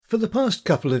For the past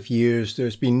couple of years,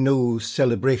 there's been no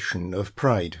celebration of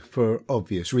Pride, for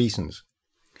obvious reasons.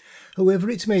 However,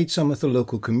 it's made some of the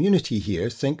local community here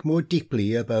think more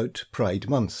deeply about Pride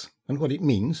Month and what it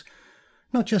means,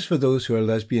 not just for those who are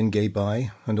lesbian, gay,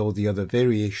 bi, and all the other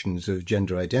variations of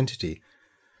gender identity,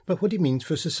 but what it means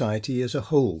for society as a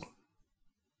whole.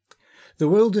 The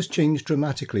world has changed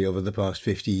dramatically over the past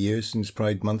 50 years since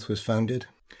Pride Month was founded.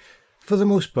 For the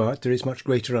most part, there is much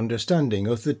greater understanding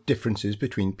of the differences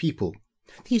between people.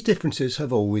 These differences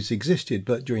have always existed,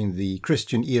 but during the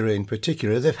Christian era in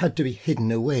particular, they've had to be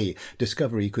hidden away.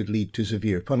 Discovery could lead to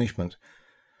severe punishment.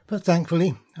 But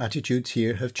thankfully, attitudes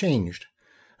here have changed,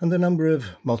 and the number of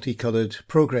multicoloured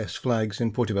progress flags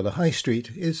in Portobello High Street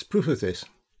is proof of this.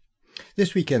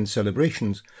 This weekend's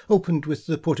celebrations opened with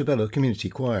the Portobello Community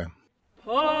Choir.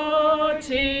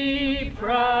 Party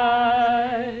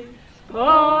Pride,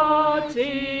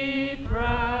 Party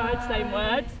Pride, same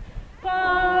words.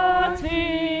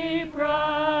 Party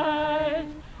Pride,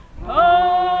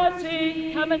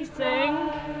 Party, come and sing.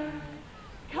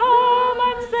 Come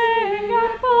and sing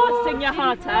at party. Sing your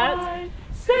heart out.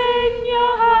 Sing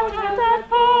your heart out at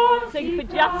party. Sing for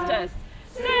justice.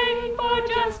 Sing for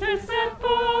justice at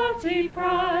Party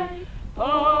Pride.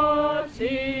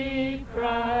 Party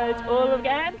Pride. All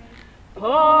again.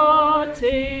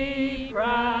 Party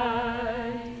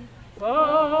Pride.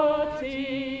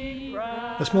 Party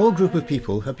Pride. A small group of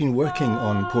people have been working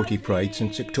on Porty Pride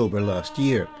since October last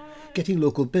year, getting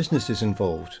local businesses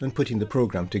involved and putting the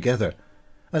programme together,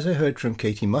 as I heard from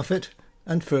Katie Muffet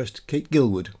and first Kate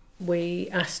Gilwood. We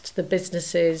asked the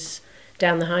businesses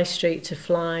down the high street to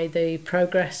fly the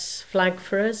progress flag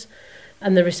for us,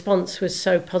 and the response was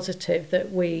so positive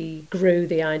that we grew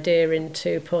the idea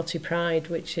into Porty Pride,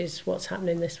 which is what's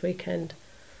happening this weekend.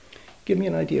 Give me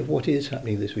an idea of what is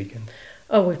happening this weekend.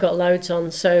 Oh, we've got loads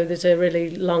on, so there's a really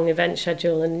long event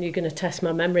schedule, and you're going to test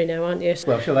my memory now, aren't you?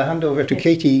 Well, shall I hand over to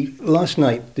Katie? Last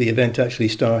night the event actually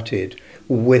started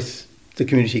with the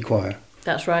community choir.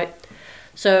 That's right.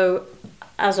 So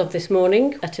as of this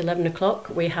morning at 11 o'clock,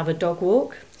 we have a dog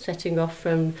walk setting off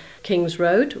from King's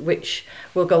Road, which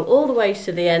will go all the way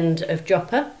to the end of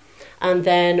Joppa. And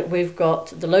then we've got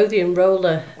the Lothian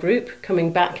Roller group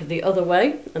coming back the other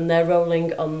way, and they're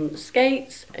rolling on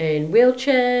skates, in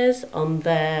wheelchairs, on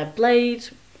their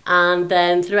blades. And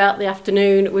then throughout the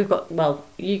afternoon, we've got, well,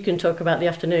 you can talk about the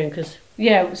afternoon because...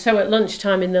 Yeah, so at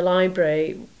lunchtime in the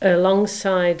library,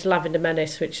 alongside Lavender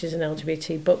Menace, which is an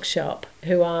LGBT bookshop,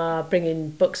 who are bringing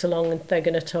books along, and they're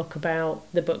going to talk about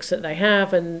the books that they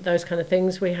have and those kind of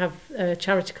things. We have a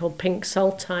charity called Pink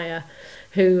Saltire,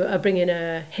 who are bringing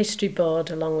a history board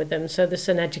along with them, so there's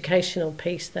an educational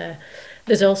piece there.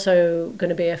 There's also going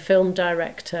to be a film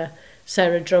director,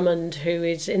 Sarah Drummond, who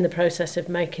is in the process of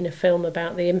making a film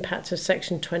about the impact of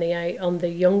Section 28 on the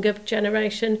younger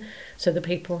generation, so the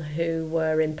people who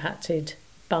were impacted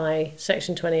by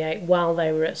Section 28 while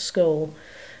they were at school.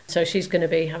 So she's going to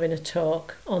be having a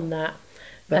talk on that.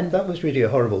 That was really a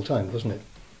horrible time, wasn't it?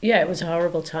 Yeah, it was a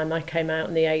horrible time. I came out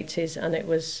in the 80s and it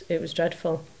was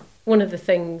dreadful. One of the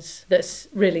things that's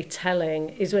really telling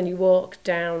is when you walk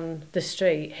down the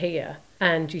street here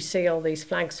and you see all these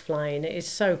flags flying, it is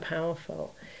so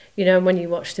powerful. You know, when you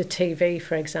watch the TV,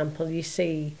 for example, you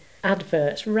see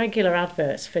adverts, regular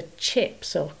adverts for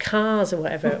chips or cars or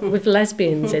whatever, with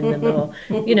lesbians in them, or,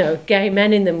 you know, gay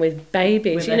men in them with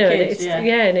babies, with you know, kids, and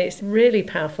and it's really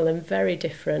powerful and very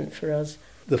different for us.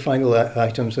 The final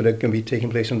items that are going to be taking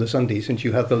place on the Sunday, since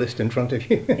you have the list in front of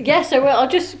you. Yeah, so I'll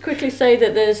just quickly say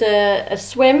that there's a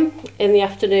swim in the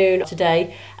afternoon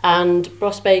today, and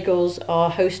Bros Bagels are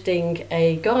hosting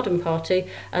a garden party,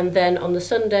 and then on the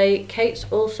Sunday, Kate's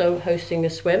also hosting a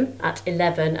swim at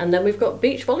 11, and then we've got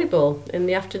beach volleyball in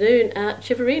the afternoon at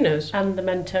Chivarino's. And the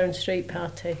Mentone Street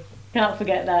party. Can't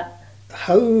forget that.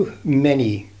 How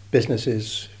many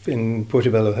businesses in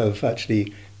Portobello have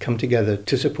actually come together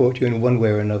to support you in one way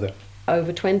or another?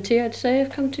 Over 20, I'd say, have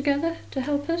come together to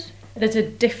help us. There's a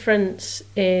difference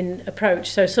in approach.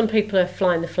 So some people are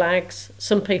flying the flags,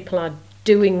 some people are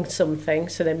doing something,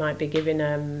 so they might be giving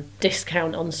a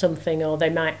discount on something, or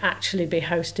they might actually be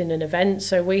hosting an event.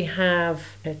 So we have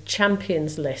a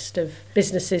champions list of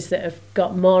businesses that have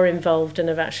got more involved and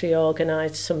have actually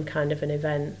organised some kind of an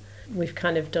event. We've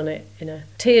kind of done it in a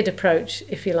tiered approach,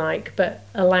 if you like, but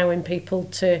allowing people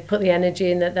to put the energy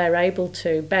in that they're able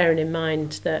to, bearing in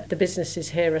mind that the businesses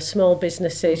here are small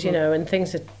businesses, you know, and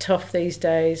things are tough these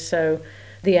days. So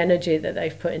the energy that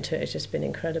they've put into it has just been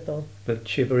incredible. But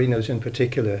Chivarino's in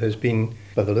particular has been,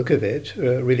 by the look of it,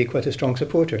 really quite a strong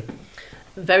supporter.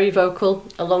 Very vocal,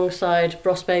 alongside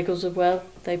Bros Bagels as well.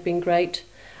 They've been great.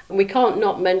 We can't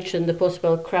not mention the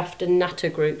Portobello Craft and Natter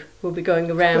group who will be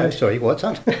going around. Sorry, what's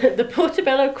that? The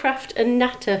Portobello Craft and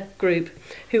Natter group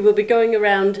who will be going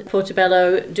around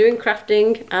Portobello doing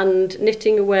crafting and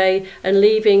knitting away and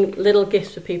leaving little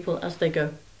gifts for people as they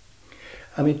go.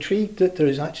 I'm intrigued that there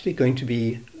is actually going to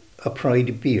be a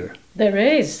Pride beer. There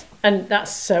is, and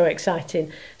that's so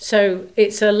exciting. So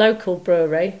it's a local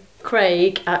brewery.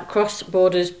 Craig at Cross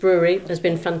Borders Brewery has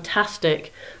been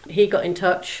fantastic. He got in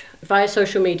touch via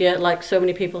social media, like so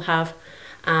many people have,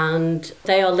 and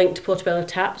they are linked to Portobello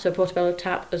Tap, so Portobello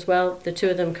Tap as well. The two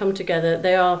of them come together,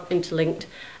 they are interlinked,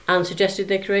 and suggested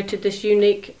they created this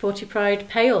unique Porty Pride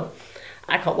Pale.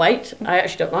 I can't wait. I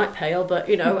actually don't like pale, but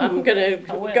I'm going to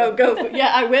go for,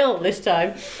 yeah, I will this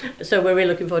time. So we're really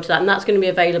looking forward to that, and that's going to be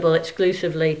available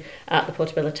exclusively at the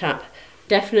Portobello Tap.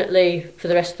 Definitely for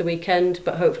the rest of the weekend,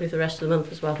 but hopefully for the rest of the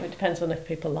month as well. It depends on if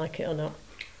people like it or not.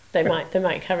 They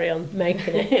might carry on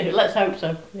making it. Let's hope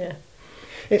so. Yeah.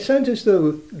 It sounds as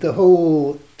though the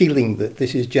whole feeling that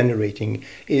this is generating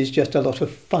is just a lot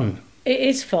of fun. It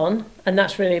is fun, and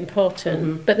that's really important.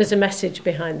 Mm-hmm. But there's a message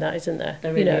behind that, isn't there?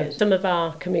 There really is. Some of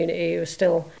our community are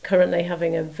still currently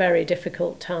having a very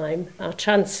difficult time. Our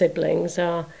trans siblings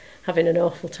are having an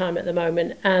awful time at the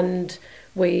moment, and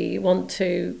we want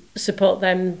to support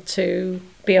them to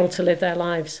be able to live their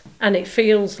lives. And it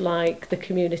feels like the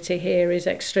community here is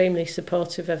extremely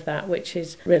supportive of that, which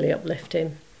is really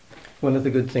uplifting. One of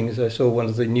the good things, I saw one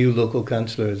of the new local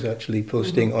councillors actually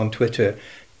posting on Twitter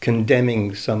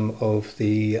condemning some of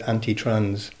the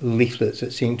anti-trans leaflets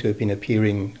that seem to have been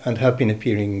appearing and have been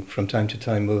appearing from time to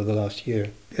time over the last year.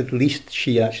 At least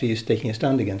she actually is taking a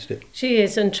stand against it. She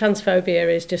is, and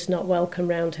transphobia is just not welcome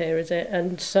round here, is it?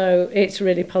 And so it's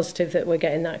really positive that we're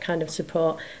getting that kind of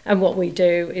support. And what we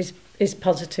do is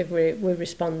positive. We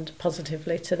respond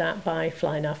positively to that by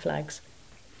flying our flags.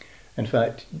 In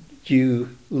fact, you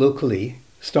locally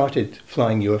started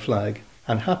flying your flag,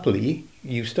 and happily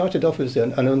you started off as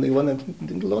an only one,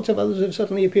 and lots of others have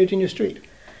suddenly appeared in your street.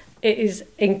 It is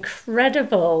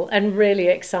incredible and really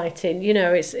exciting.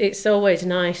 It's always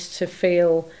nice to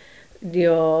feel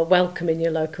you're welcome in your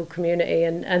local community,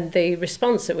 and the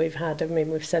response that we've had, I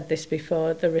mean, we've said this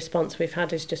before, the response we've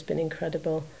had has just been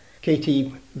incredible.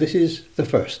 Katie, this is the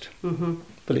first, Mm-hmm.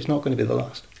 but it's not going to be the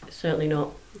last. Certainly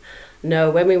not.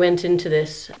 No, when we went into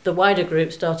this, the wider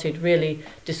group started really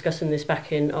discussing this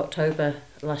back in October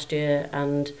last year,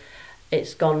 and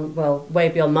it's gone, well, way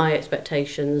beyond my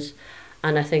expectations.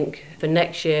 And I think for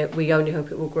next year, we only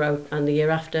hope it will grow, and the year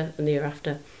after, and the year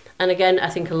after. And again, I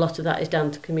think a lot of that is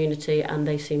down to community, and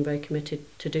they seem very committed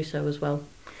to do so as well.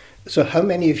 So how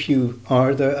many of you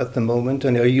are there at the moment,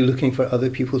 and are you looking for other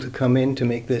people to come in to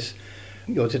make this,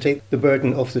 to take the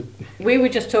burden off the... We were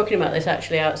just talking about this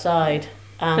actually outside.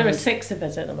 There are 6 of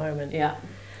us at the moment. Yeah.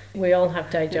 We all have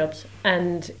day jobs,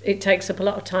 and it takes up a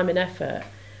lot of time and effort.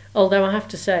 Although I have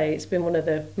to say it's been one of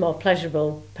the more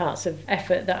pleasurable parts of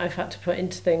effort that I've had to put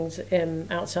into things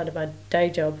outside of my day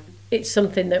job. It's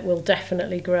something that will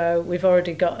definitely grow. We've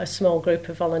already got a small group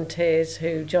of volunteers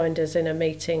who joined us in a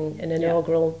meeting, an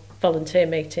inaugural volunteer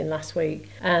meeting last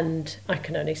week, and I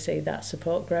can only see that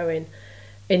support growing.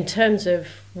 In terms of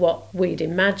what we'd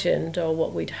imagined or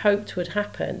what we'd hoped would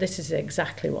happen, this is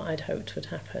exactly what I'd hoped would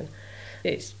happen.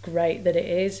 It's great that it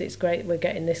is. It's great that we're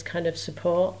getting this kind of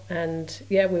support. And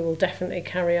yeah, we will definitely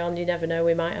carry on. You never know,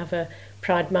 we might have a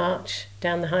Pride March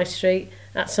down the High Street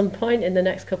at some point in the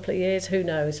next couple of years. Who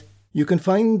knows? You can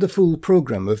find the full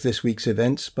programme of this week's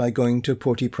events by going to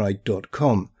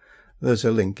portypride.com. There's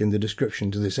a link in the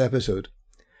description to this episode.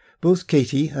 Both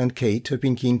Katie and Kate have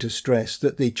been keen to stress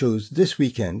that they chose this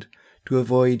weekend to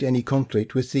avoid any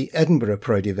conflict with the Edinburgh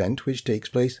Pride event, which takes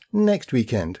place next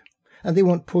weekend, and they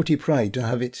want Porty Pride to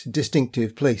have its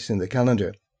distinctive place in the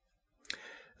calendar.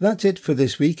 That's it for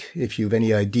this week. If you've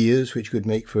any ideas which could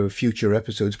make for future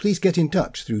episodes, please get in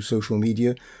touch through social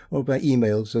media or by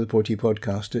email to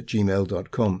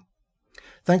theportypodcast@gmail.com.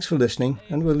 Thanks for listening,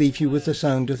 and we'll leave you with the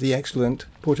sound of the excellent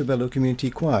Portobello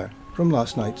Community Choir from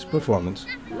last night's performance.